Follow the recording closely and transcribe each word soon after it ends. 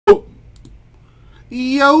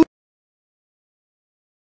Yo,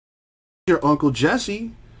 your Uncle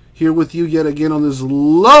Jesse here with you yet again on this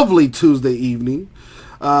lovely Tuesday evening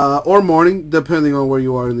or morning, depending on where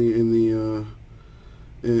you are in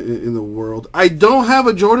the world. I don't have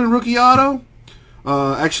a Jordan rookie auto.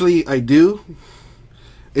 Actually, I do.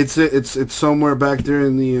 It's somewhere back there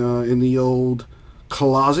in the old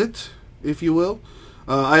closet, if you will.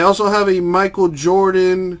 I also have a Michael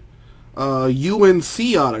Jordan UNC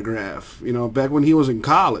autograph, you know, back when he was in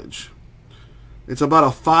college. It's about a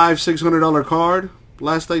 $500-600 card,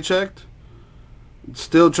 last I checked.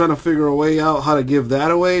 Still trying to figure a way out how to give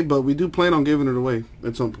that away, but we do plan on giving it away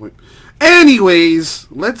at some point. Anyways,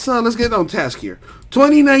 let's get on task here.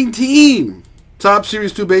 2019 Top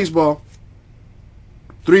Series 2 Baseball,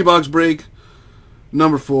 3-box break,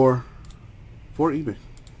 number 4 for eBay.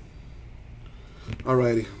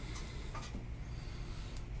 Alrighty.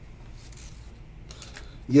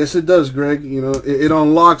 Yes, it does, Greg. You know, it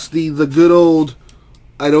unlocks the good old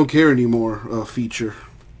 "I don't care anymore" feature.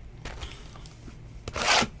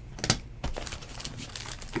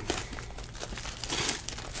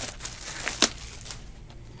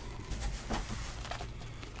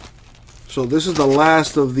 So this is the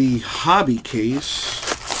last of the hobby case.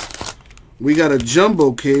 We got a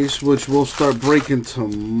jumbo case, which we'll start breaking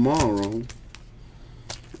tomorrow.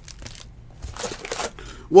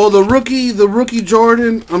 Well, the rookie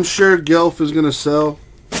Jordan, I'm sure Gelf is gonna sell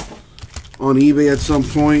on eBay at some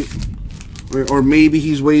point, or maybe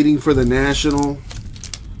he's waiting for the National,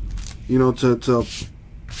 you know, to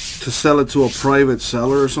sell it to a private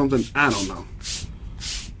seller or something. I don't know.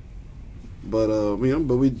 But you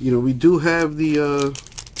know, we do have the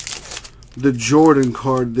Jordan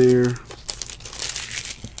card there.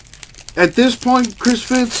 At this point, Chris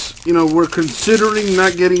Fitz, you know, we're considering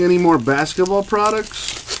not getting any more basketball products.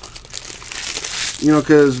 You know,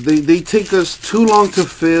 because they take us too long to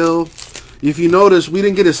fill. If you notice, we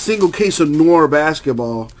didn't get a single case of Noir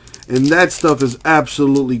basketball, and that stuff is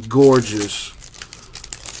absolutely gorgeous.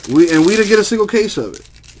 We didn't get a single case of it.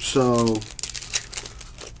 So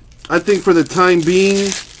I think for the time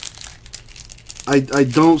being, I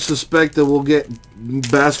don't suspect that we'll get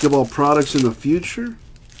basketball products in the future.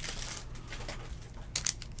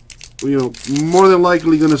 You know, more than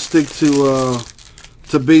likely going to stick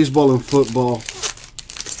to baseball and football.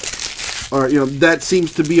 Or, you know, that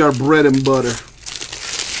seems to be our bread and butter.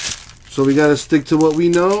 So we got to stick to what we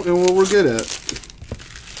know and what we're good at.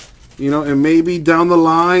 You know, and maybe down the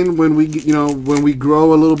line when we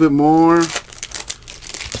grow a little bit more,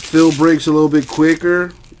 fill breaks a little bit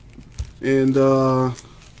quicker, and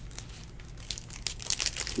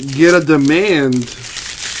get a demand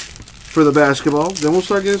for the basketball, then we'll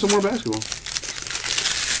start getting some more basketball.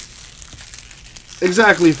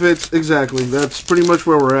 Exactly, Fitz. Exactly. That's pretty much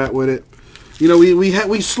where we're at with it. You know, we had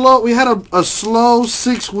a slow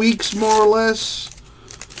 6 weeks more or less.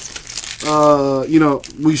 You know,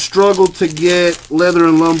 we struggled to get Leather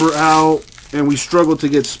and Lumber out, and we struggled to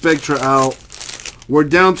get Spectra out. We're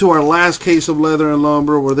down to our last case of Leather and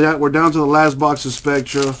Lumber. We're down to the last box of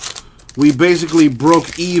Spectra. We basically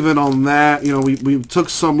broke even on that. You know, we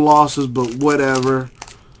took some losses, but whatever.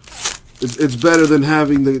 It's better than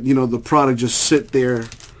having the product just sit there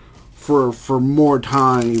for more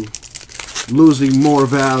time, losing more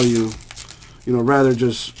value. You know, rather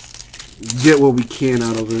just get what we can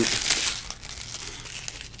out of it.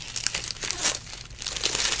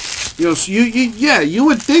 You know, so you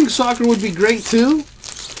would think soccer would be great too,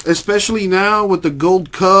 especially now with the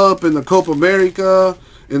Gold Cup and the Copa America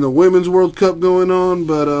and the Women's World Cup going on.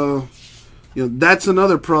 But you know, that's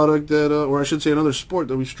another product that, or I should say, another sport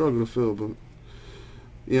that we struggle to fill. But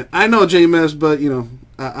yeah, I know, JMS, but you know,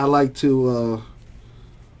 I like to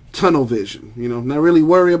tunnel vision. You know, not really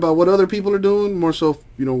worry about what other people are doing, more so,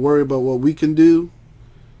 you know, worry about what we can do.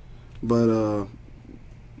 But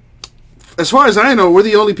as far as I know, we're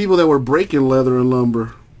the only people that were breaking Leather and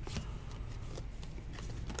Lumber.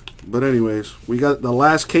 But anyways, we got the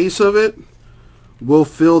last case of it. We'll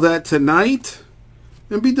fill that tonight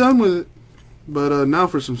and be done with it. But now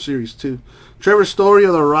for some Series 2. Trevor Story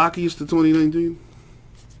of the Rockies to 2019.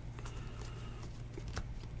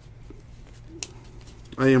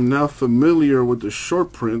 I am now familiar with the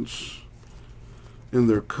short prints and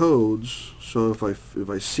their codes, so if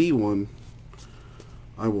I see one,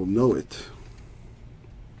 I will know it.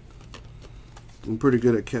 I'm pretty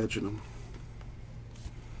good at catching them.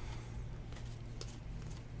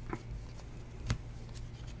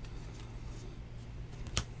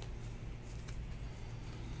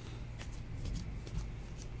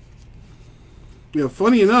 Yeah,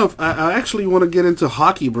 funny enough, I actually want to get into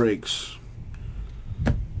hockey breaks.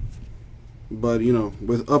 But, you know,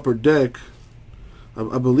 with Upper Deck,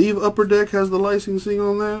 I believe Upper Deck has the licensing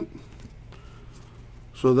on that.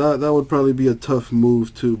 So that would probably be a tough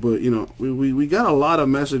move too. But, you know, we got a lot of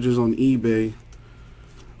messages on eBay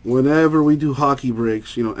whenever we do hockey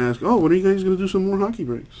breaks, you know, ask, oh, when are you guys going to do some more hockey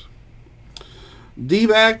breaks?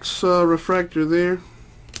 D-backs refractor there.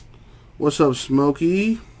 What's up,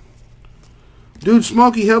 Smokey? Dude,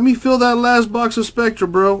 Smokey, help me fill that last box of Spectra,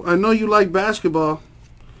 bro. I know you like basketball.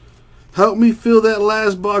 Help me fill that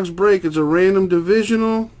last box break. It's a random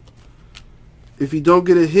divisional. If you don't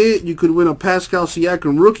get a hit, you could win a Pascal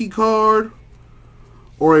Siakam rookie card.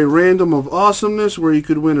 Or a random of awesomeness where you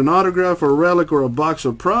could win an autograph or a relic or a box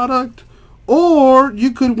of product. Or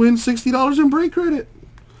you could win $60 in break credit.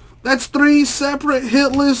 That's 3 separate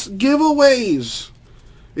hitless giveaways.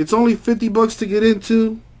 It's only $50 to get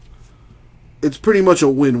into. It's pretty much a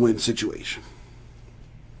win-win situation.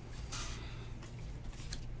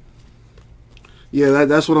 Yeah,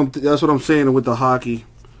 that's what I'm saying with the hockey.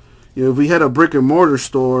 You know, if we had a brick and mortar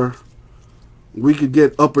store, we could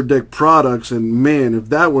get Upper Deck products, and man, if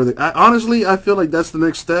that were honestly, I feel like that's the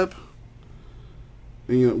next step.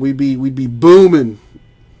 And, you know, we'd be booming.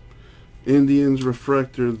 Indians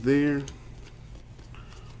refractor there.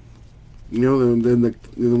 You know, then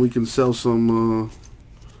we can sell some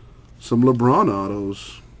LeBron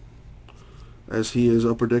autos, as he is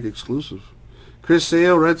Upper Deck exclusive. Chris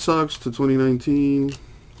Sale, Red Sox to 2019.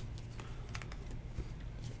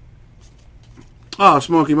 Ah,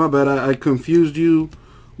 Smokey, my bad. I confused you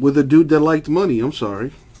with a dude that liked money. I'm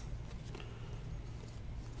sorry.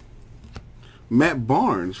 Matt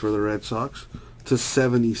Barnes for the Red Sox to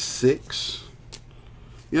 76.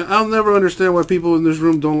 Yeah, I'll never understand why people in this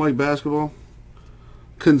room don't like basketball,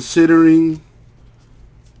 considering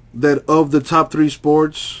that of the top 3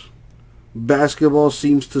 sports, basketball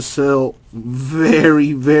seems to sell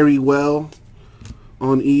very, very well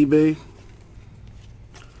on eBay.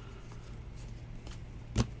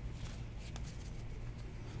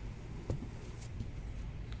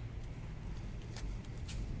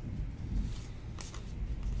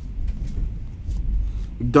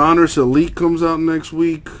 Donruss Elite comes out next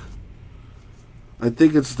week. I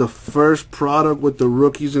think it's the first product with the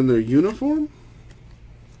rookies in their uniform.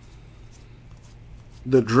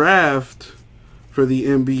 The draft for the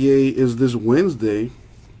NBA is this Wednesday.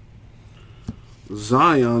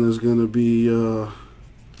 Zion is going to be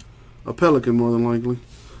a Pelican, more than likely.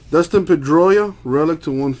 Dustin Pedroia, relic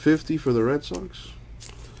to 150 for the Red Sox.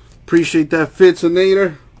 Appreciate that,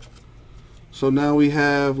 Fitzinator. So now we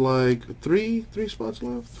have like three spots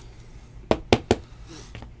left.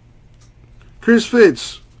 Chris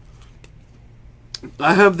Fitz,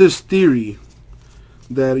 I have this theory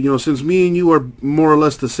that, you know, since me and you are more or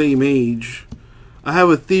less the same age, I have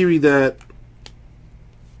a theory that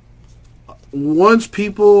once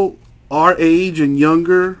people our age and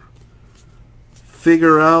younger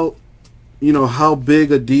figure out, you know, how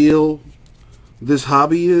big a deal this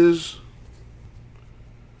hobby is,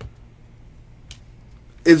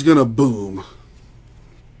 it's gonna boom.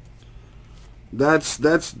 That's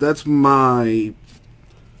my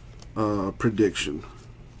prediction.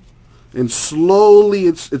 And slowly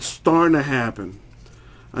it's starting to happen.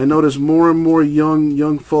 I notice more and more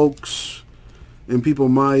young folks and people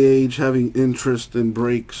my age having interest in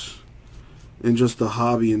breaks and just the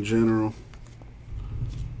hobby in general.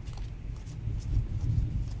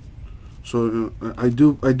 So I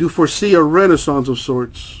do foresee a renaissance of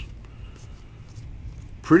sorts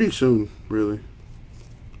pretty soon, really.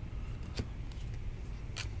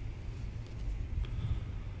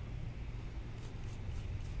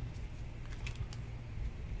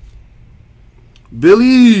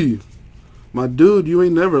 Billy, my dude, you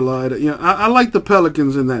ain't never lied. You know, I like the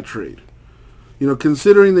Pelicans in that trade. You know,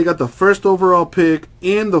 considering they got the first overall pick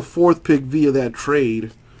and the 4th pick via that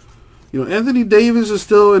trade. You know, Anthony Davis is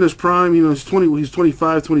still in his prime. You know, he's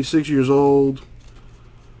 25, 26 years old.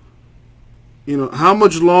 You know, how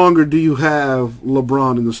much longer do you have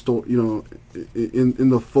LeBron in the store? You know, in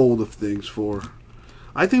the fold of things for?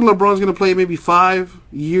 I think LeBron's going to play maybe 5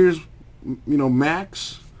 years. You know,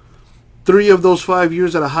 max. 3 of those 5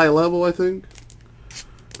 years at a high level, I think.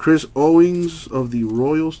 Chris Owings of the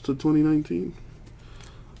Royals to 2019.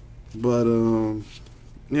 But,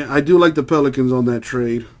 yeah, I do like the Pelicans on that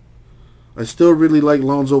trade. I still really like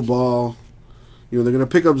Lonzo Ball. You know, they're going to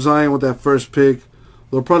pick up Zion with that first pick.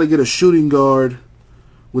 They'll probably get a shooting guard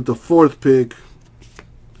with the 4th pick.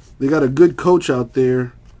 They got a good coach out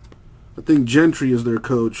there. I think Gentry is their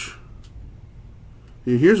coach.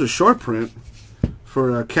 And here's a short print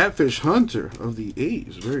for a Catfish Hunter of the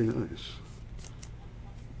A's. Very nice.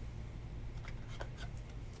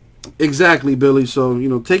 Exactly, Billy. So, you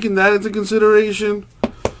know, taking that into consideration,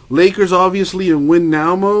 Lakers obviously in win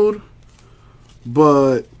now mode.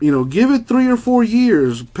 But, you know, give it 3 or 4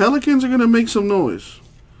 years. Pelicans are going to make some noise.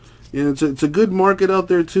 And it's a good market out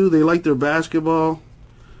there, too. They like their basketball.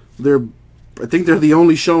 I think they're the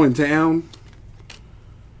only show in town.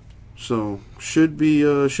 So, should be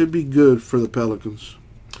good for the Pelicans.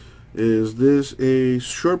 Is this a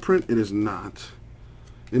short print? It is not.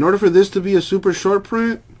 In order for this to be a super short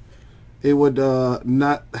print, it would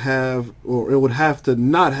not have, or it would have to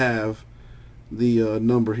not have the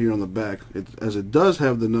number here on the back. As it does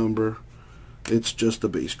have the number, it's just a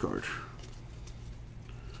base card.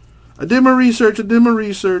 I did my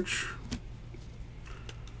research.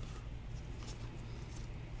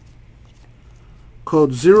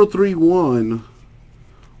 Code 031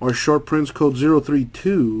 are short prints. Code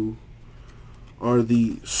 032 are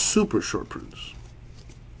the super short prints.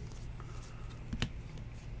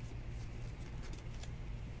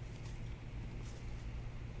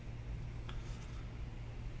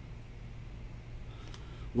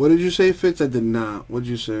 What did you say, Fitz? I did not. What did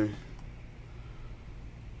you say?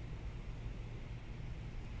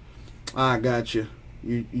 I got you.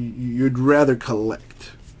 You'd rather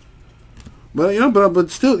collect. But, you know,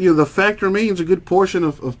 but still, you know, the fact remains a good portion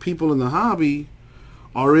of people in the hobby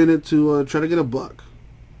are in it to try to get a buck.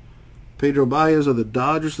 Pedro Baez of the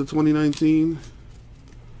Dodgers to 2019.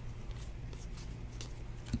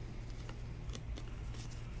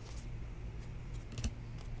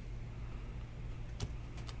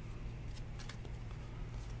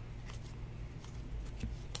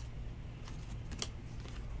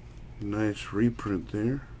 Nice reprint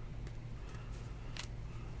there.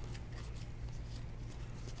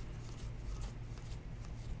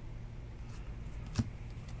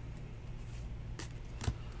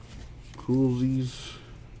 Coolsies.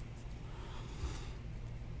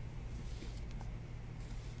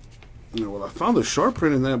 Yeah, well, I found the short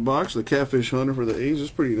print in that box, the Catfish Hunter for the A's.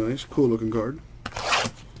 It's pretty nice. Cool looking card.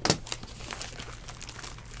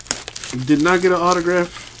 Did not get an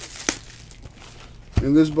autograph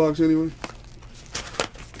in this box anyway.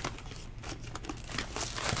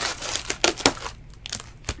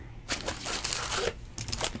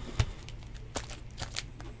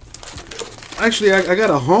 Actually, I got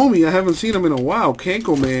a homie. I haven't seen him in a while.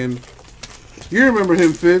 Kanko Man. You remember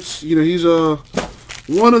him, Fitz. You know, he's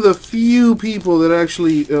one of the few people that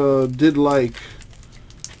actually did like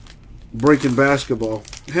breaking basketball.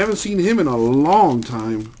 Haven't seen him in a long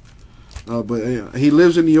time. But he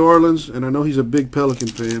lives in New Orleans, and I know he's a big Pelican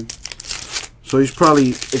fan. So he's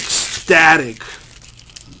probably ecstatic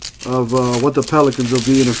of what the Pelicans will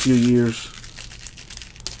be in a few years.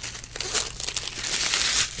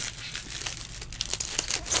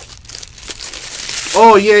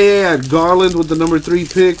 Oh, yeah. Garland with the number 3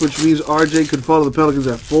 pick, which means RJ could follow the Pelicans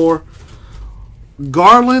at 4.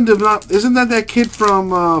 Garland, isn't that kid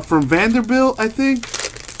from Vanderbilt, I think?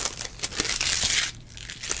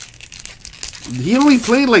 He only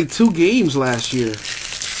played like 2 games last year.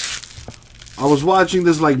 I was watching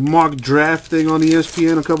this like mock draft thing on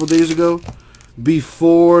ESPN a couple days ago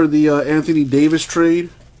before the Anthony Davis trade.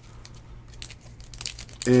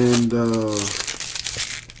 And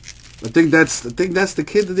I think that's the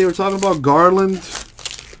kid that they were talking about, Garland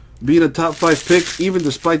being a top 5 pick, even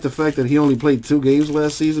despite the fact that he only played 2 games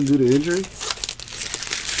last season due to injury.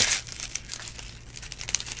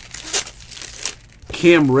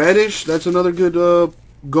 Cam Reddish, that's another good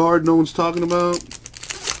guard no one's talking about,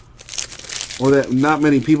 or that not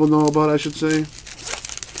many people know about, I should say.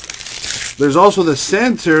 There's also the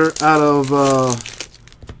center out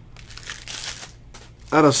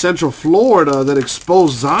of Central Florida that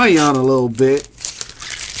exposed Zion a little bit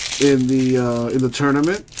in the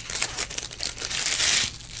tournament.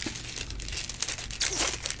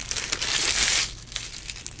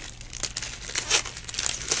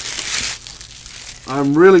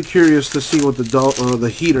 I'm really curious to see what the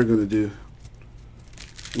Heat are going to do.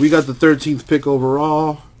 We got the 13th pick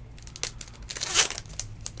overall.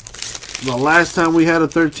 The last time we had a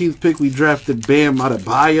 13th pick, we drafted Bam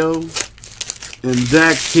Adebayo. And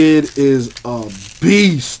that kid is a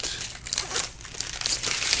beast.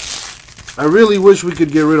 I really wish we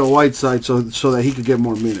could get rid of Whiteside so that he could get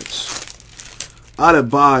more minutes.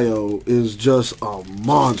 Adebayo is just a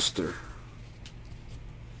monster.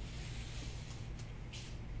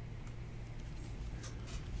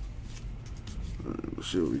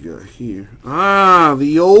 Let's see what we got here. Ah,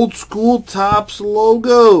 the old school Topps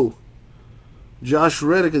logo. Josh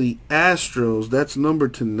Reddick of the Astros. That's number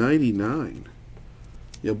 /99.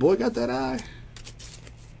 Your boy got that eye.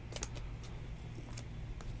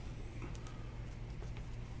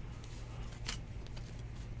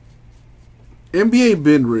 NBA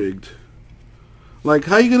been rigged. Like,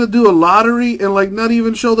 how you gonna do a lottery and like not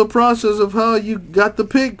even show the process of how you got the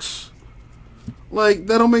picks? Like,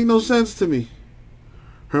 that don't make no sense to me.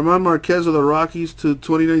 Herman Marquez of the Rockies to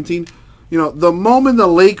 2019. You know, the moment the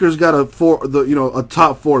Lakers got a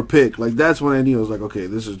top 4 pick, like that's when I knew. I was like, okay,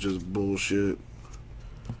 this is just bullshit.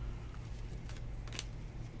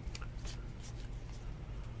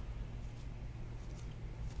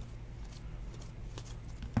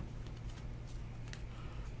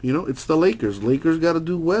 You know, it's the Lakers. Lakers got to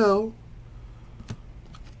do well,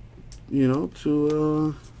 you know,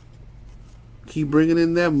 to keep bringing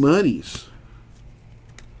in that monies.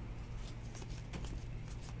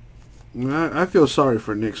 I feel sorry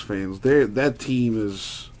for Knicks fans. That team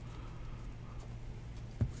is...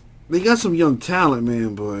 They got some young talent,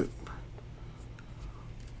 man, but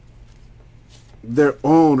their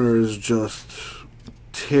owner is just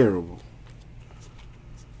terrible.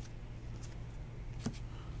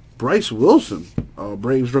 Bryce Wilson.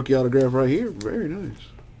 Braves rookie autograph right here. Very nice.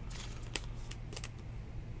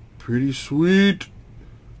 Pretty sweet.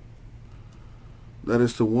 That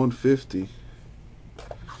is to 150.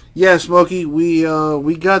 Yeah, Smokey, we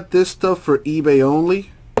got this stuff for eBay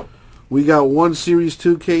only. We got one Series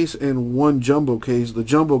 2 case and one jumbo case. The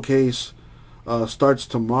jumbo case starts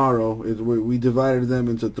tomorrow. We divided them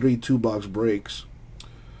into 3 2-box breaks.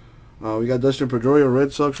 We got Dustin Pedroia,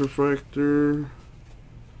 Red Sox refractor.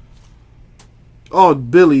 Oh,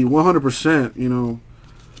 Billy, 100%. You know,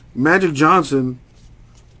 Magic Johnson,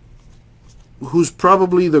 who's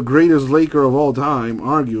probably the greatest Laker of all time,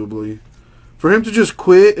 arguably. For him to just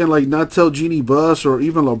quit and like not tell Jeannie Buss or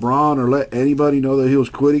even LeBron or let anybody know that he was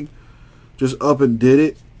quitting, just up and did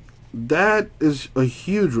it, that is a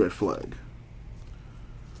huge red flag.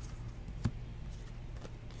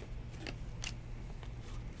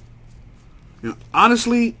 You know,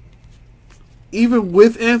 honestly, even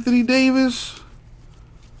with Anthony Davis,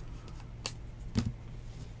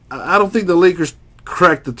 I don't think the Lakers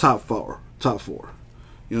cracked the top four.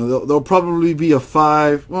 You know, they'll probably be a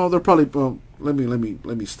 5. Well, they'll probably. Well, let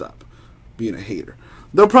me stop being a hater.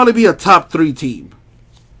 They'll probably be a top 3 team.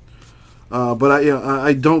 But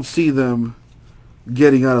I don't see them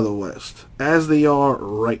getting out of the West as they are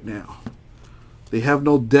right now. They have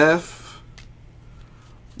no depth.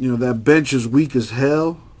 You know, that bench is weak as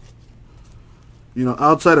hell. You know,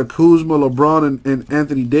 outside of Kuzma, LeBron, and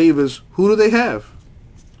Anthony Davis, who do they have?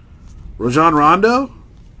 Rajon Rondo?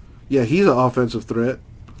 Yeah, he's an offensive threat.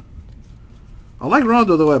 I like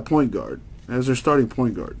Rondo, though, at point guard, as their starting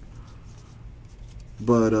point guard.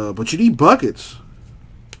 But you need buckets.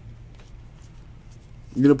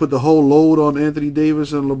 You gonna put the whole load on Anthony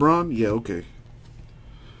Davis and LeBron? Yeah, okay.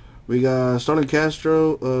 We got Starlin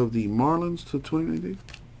Castro of the Marlins to 2019.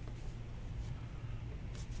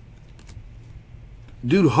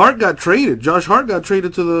 Dude, Hart got traded. Josh Hart got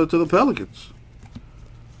traded to the Pelicans.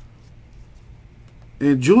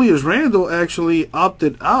 And Julius Randle actually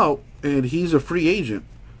opted out, and he's a free agent.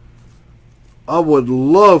 I would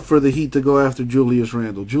love for the Heat to go after Julius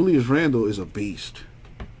Randle. Julius Randle is a beast.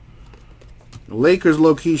 The Lakers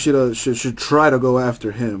low-key should try to go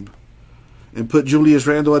after him. And put Julius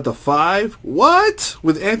Randle at the 5? What?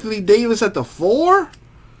 With Anthony Davis at the 4?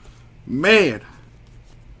 Man.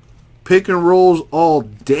 Pick and rolls all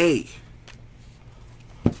day.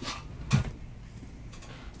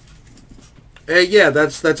 And yeah,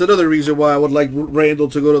 that's another reason why I would like Randle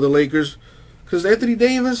to go to the Lakers. Because Anthony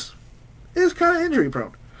Davis is kind of injury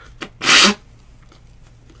prone.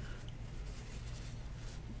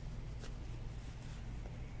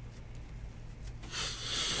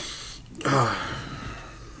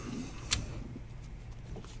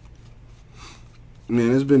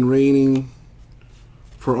 Man, it's been raining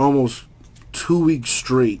for almost 2 weeks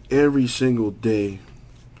straight, every single day.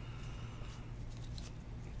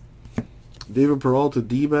 David Peralta,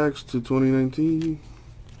 D-backs to 2019.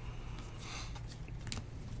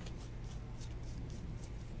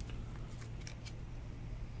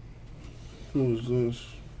 Who is this?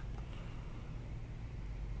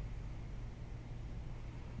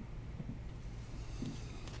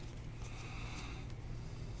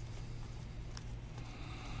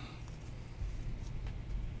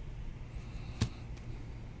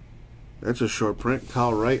 That's a short print.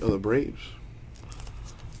 Kyle Wright of the Braves.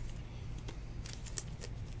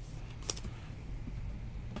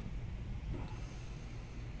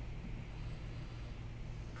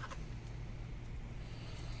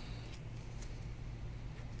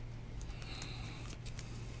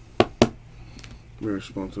 Let me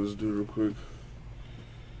respond to this dude real quick.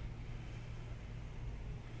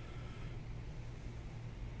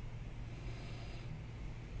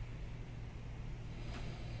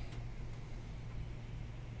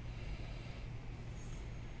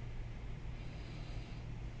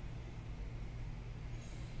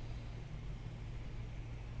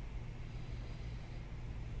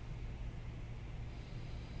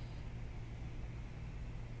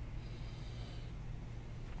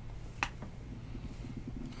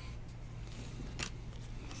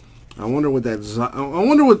 I wonder what that. I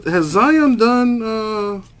wonder what has Zion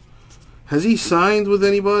done. Has he signed with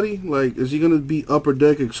anybody? Like, is he gonna be Upper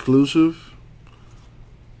Deck exclusive,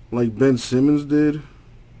 like Ben Simmons did?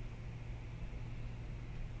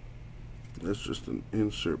 That's just an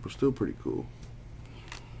insert, but still pretty cool.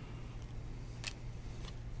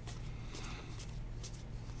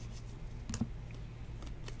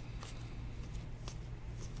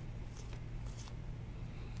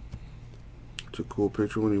 It's a cool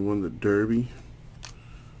picture when he won the Derby.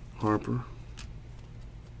 Harper.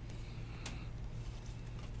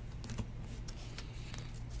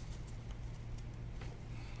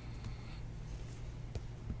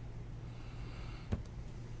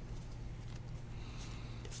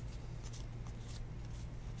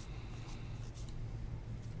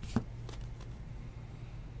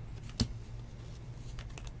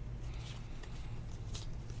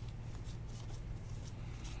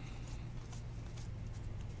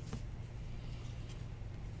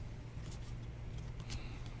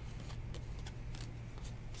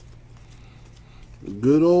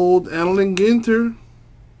 Good old Allen Ginter.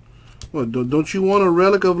 What, don't you want a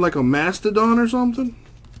relic of like a mastodon or something?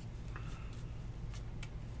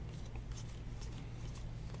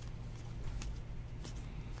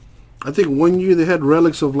 I think one year they had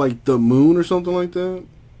relics of like the moon or something like that.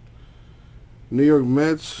 New York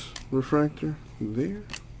Mets refractor there.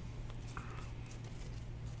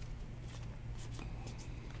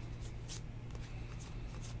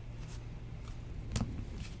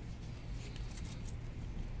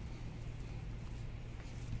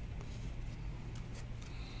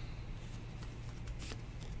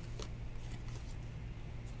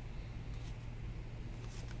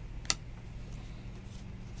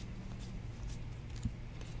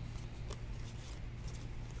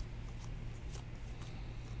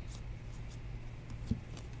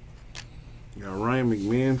 Got Ryan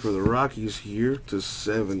McMahon for the Rockies here to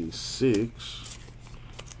 76.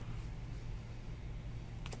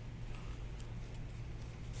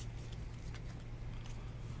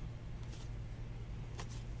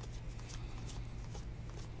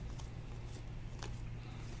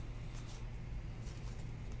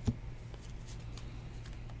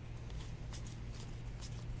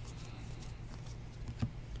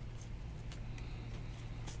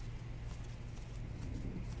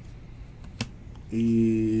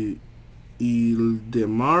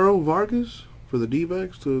 Ildemaro Vargas for the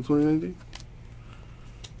D-backs to 2019.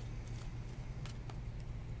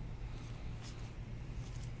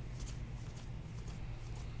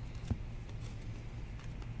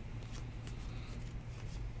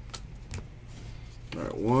 All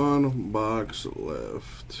right, one box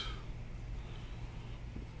left.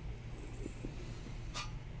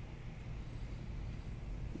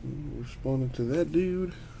 Responding to that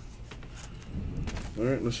dude.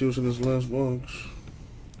 Alright, let's see what's in this last box.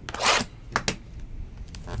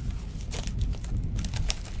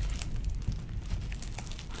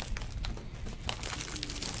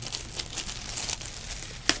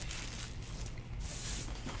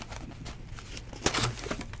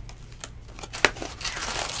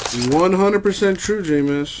 %100% true,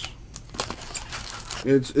 J-Miss.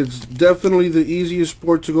 It's definitely the easiest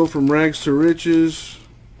sport to go from rags to riches.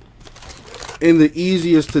 And the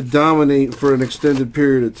easiest to dominate for an extended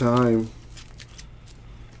period of time.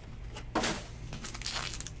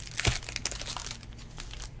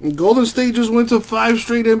 And Golden State just went to 5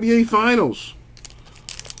 straight NBA Finals.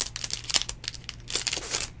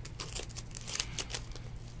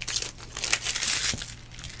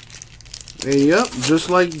 And yep,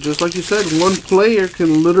 just like you said, one player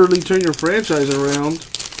can literally turn your franchise around.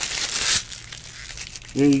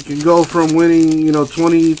 You can go from winning,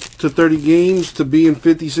 20 to 30 games to being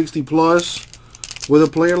 50, 60 plus with a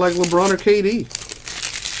player like LeBron or KD.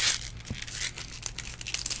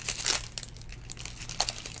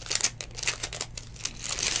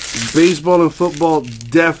 Baseball and football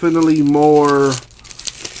definitely more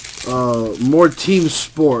team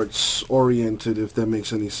sports oriented, if that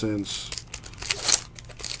makes any sense.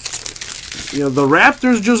 The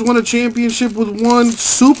Raptors just won a championship with one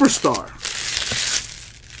superstar.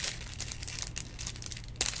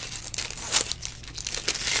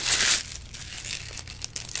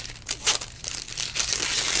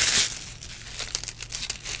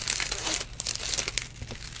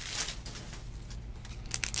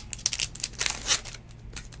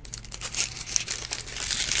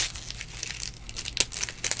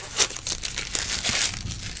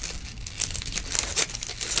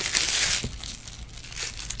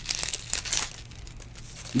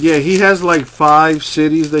 Yeah, he has like 5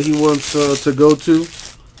 cities that he wants to go to.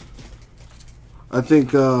 I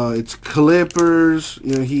think it's Clippers.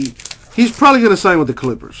 He's probably going to sign with the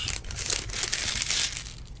Clippers.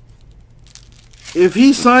 If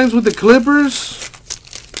he signs with the Clippers,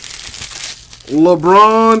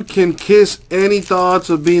 LeBron can kiss any thoughts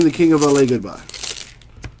of being the king of LA goodbye.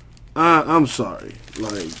 I'm sorry.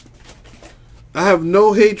 Like, I have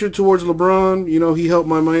no hatred towards LeBron. You know, he helped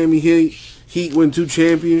my Miami Heat win 2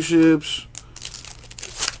 championships.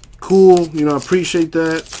 Cool. You know, I appreciate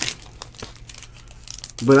that.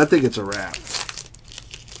 But I think it's a wrap.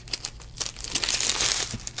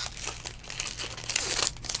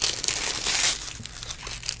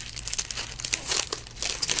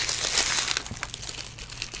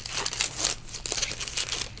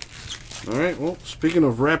 Alright, well, speaking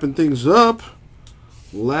of wrapping things up,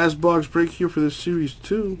 last box break here for this Series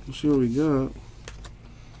 2. Let's see what we got.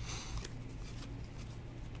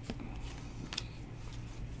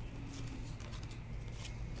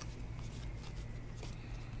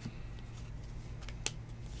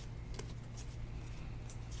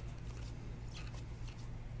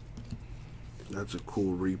 That's a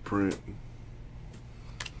cool reprint.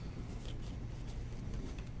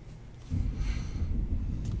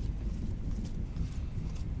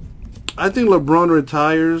 I think LeBron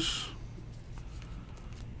retires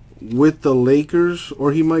with the Lakers,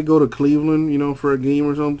 or he might go to Cleveland, you know, for a game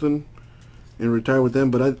or something and retire with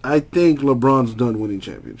them. But I think LeBron's done winning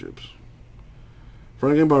championships.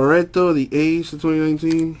 Franklin Barreto, the ace of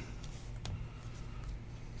 2019.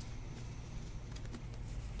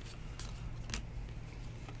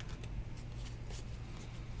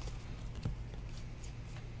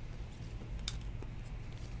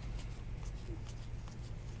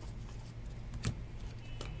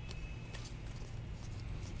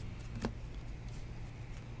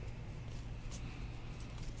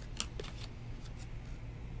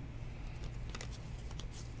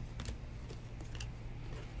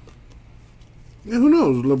 Yeah, who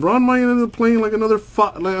knows? LeBron might end up playing like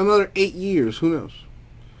another 8 years. Who knows?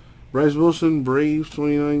 Bryce Wilson, Braves,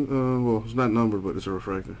 29. Well, it's not numbered, but it's a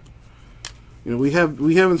refractor. You know, we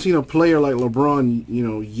haven't seen a player like LeBron, you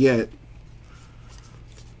know, yet.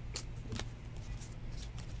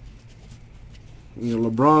 You know,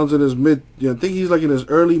 LeBron's in his I think he's like in his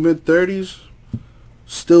early mid-30s,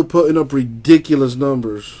 still putting up ridiculous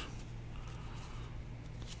numbers.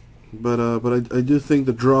 But I do think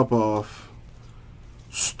the drop-off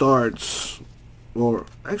starts, or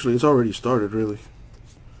actually it's already started, really.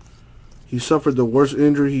 He suffered the worst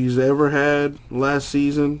injury he's ever had last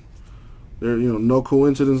season. There, you know, no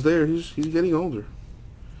coincidence there. He's getting older.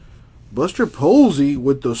 Buster Posey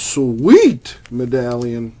with the sweet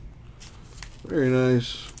medallion. Very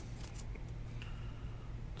nice.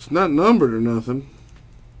 It's not numbered or nothing,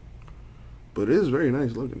 but it is very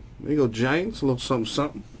nice looking. There you go, Giants. A little something,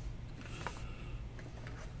 something.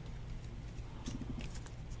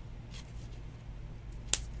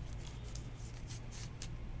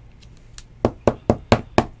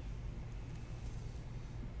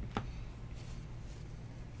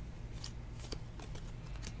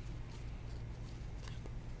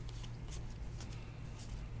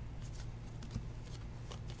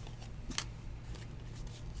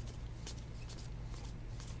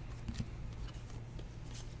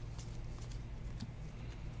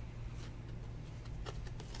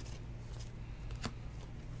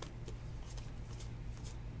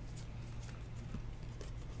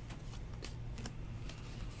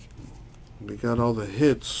 We got all the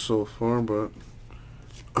hits so far, but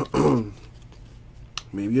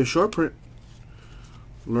maybe a short print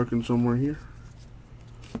lurking somewhere here.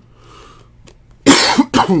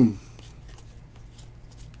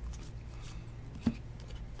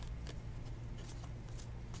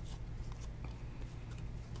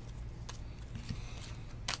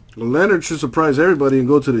 Leonard should surprise everybody and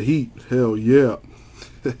go to the Heat. Hell yeah.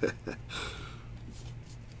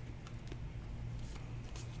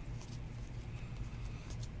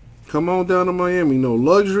 Come on down to Miami. No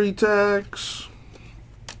luxury tax.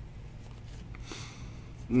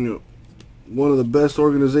 You know, one of the best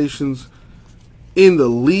organizations in the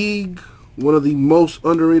league. One of the most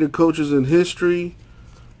underrated coaches in history.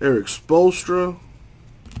 Eric Spoelstra.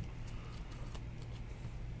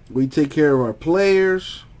 We take care of our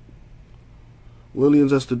players.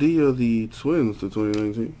 Williams Estudillo, the Twins, to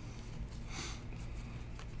 2019.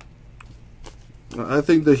 I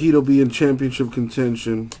think the Heat will be in championship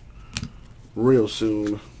contention real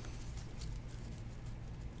soon.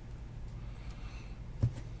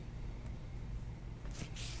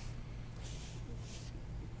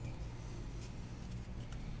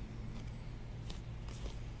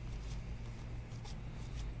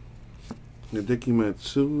 Hideki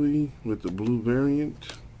Matsui with the blue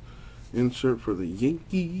variant. Insert for the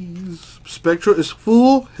Yankees. Spectra is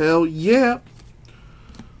full. Hell yeah.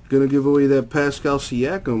 Gonna give away that Pascal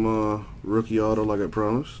Siakam rookie auto like I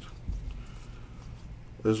promised.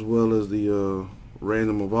 As well as the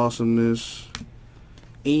Random of Awesomeness.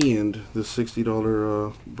 And the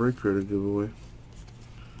 $60 break credit giveaway.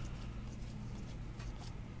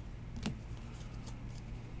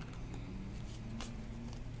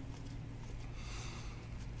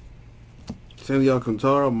 Sandy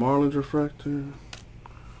Alcantara, Marlins refractor.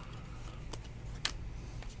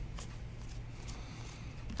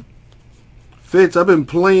 Fitz, I've been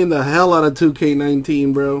playing the hell out of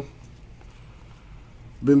 2K19, bro.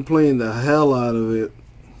 Been playing the hell out of it.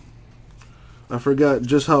 I forgot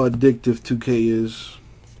just how addictive 2K is.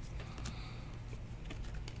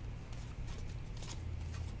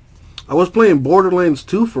 I was playing Borderlands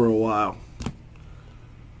 2 for a while.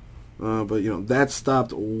 But you know, that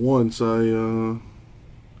stopped once I bought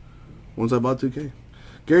 2K.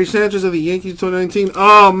 Gary Sanchez of the Yankees 2019.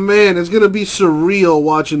 Oh man, it's gonna be surreal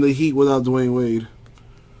watching the Heat without Dwayne Wade.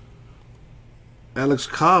 Alex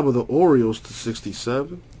Cobb of the Orioles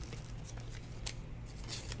 /67.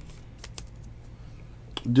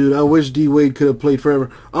 Dude, I wish D Wade could have played forever.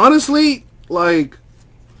 Honestly, like,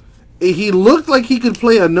 he looked like he could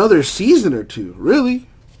play another season or two. Really.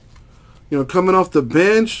 You know, coming off the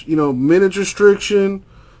bench, you know, minutes restriction,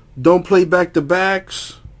 don't play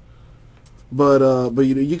back-to-backs, but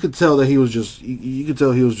you know, you could tell that he was just, you could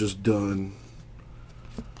tell he was just done.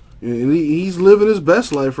 And he's living his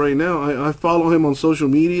best life right now. I follow him on social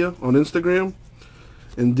media, on Instagram,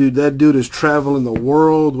 and dude, that dude is traveling the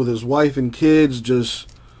world with his wife and kids, just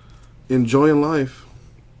enjoying life.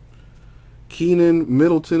 Keenan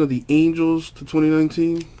Middleton of the Angels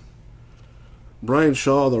 /2019. Brian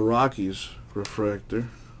Shaw of the Rockies refractor.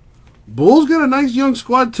 Bulls got a nice young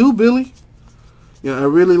squad too, Billy. Yeah, I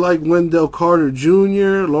really like Wendell Carter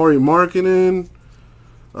Jr., Laurie Markkinen.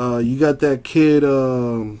 You got that kid,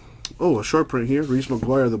 a short print here, Reese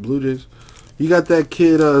McGuire of the Blue Jays. You got that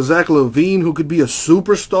kid, Zach LaVine, who could be a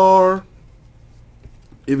superstar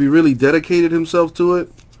if he really dedicated himself to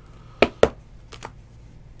it.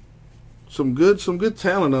 Some good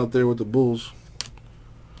talent out there with the Bulls.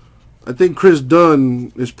 I think Chris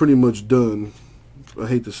Dunn is pretty much done. I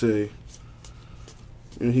hate to say.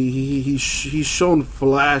 He's shown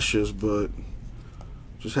flashes, but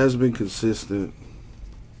just hasn't been consistent.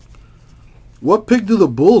 What pick do the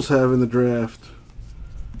Bulls have in the draft?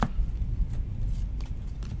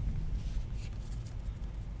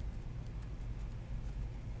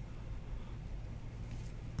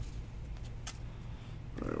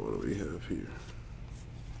 All right, what do we have here?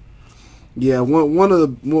 Yeah, one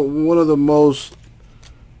of the most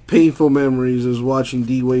painful memories is watching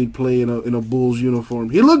D Wade play in a Bulls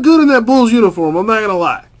uniform. He looked good in that Bulls uniform. I'm not gonna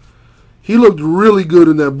lie, he looked really good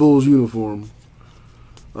in that Bulls uniform.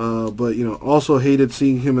 But you know, also hated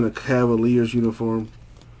seeing him in a Cavaliers uniform.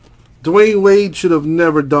 Dwayne Wade should have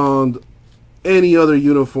never donned any other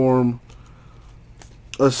uniform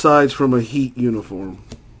aside from a Heat uniform.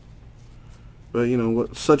 But you know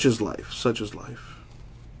what? Such is life. Such is life.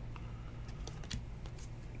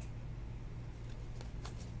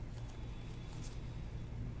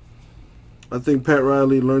 I think Pat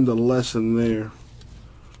Riley learned a lesson there.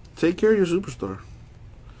 Take care of your superstar.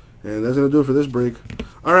 And that's going to do it for this break.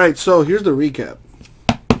 Alright, so here's the recap.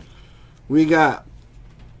 We got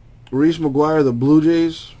Reese McGuire of the Blue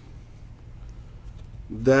Jays.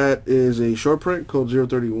 That is a short print, code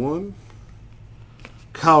 031.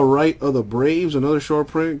 Kyle Wright of the Braves, another short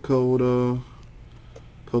print, code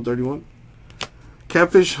 31.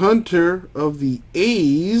 Catfish Hunter of the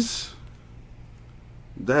A's.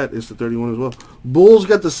 That is the 31 as well. Bulls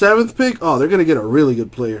got the 7th pick. Oh, they're gonna get a really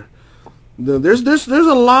good player. There's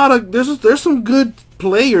a lot of there's some good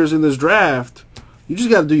players in this draft. You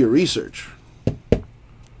just got to do your research.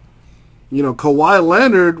 You know, Kawhi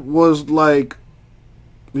Leonard was like,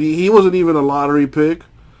 he wasn't even a lottery pick.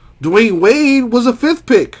 Dwayne Wade was a 5th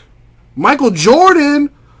pick. Michael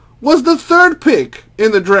Jordan was the 3rd pick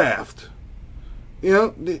in the draft. You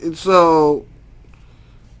know, so.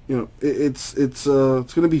 You know, it's going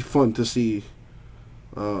to be fun to see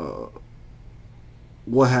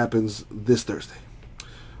what happens this Thursday.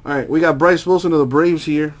 All right, we got Bryce Wilson of the Braves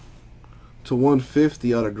here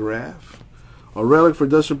 /150 autograph. A relic for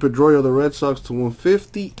Dustin Pedroia of the Red Sox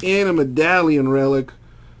 /150, and a medallion relic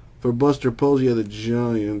for Buster Posey of the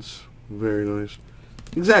Giants. Very nice.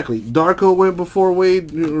 Exactly. Darko went before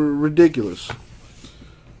Wade. Ridiculous.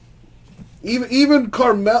 Even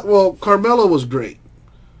Carmelo. Well, Carmelo was great.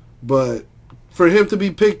 But for him to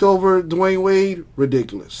be picked over Dwayne Wade,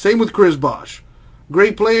 ridiculous. Same with Chris Bosh.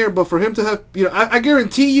 great player, but for him to have, I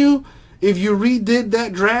guarantee you, if you redid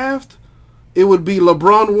that draft, it would be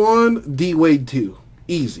LeBron 1, D Wade 2,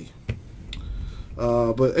 easy.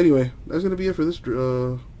 But anyway, that's gonna be it for this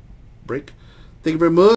break. Thank you very much.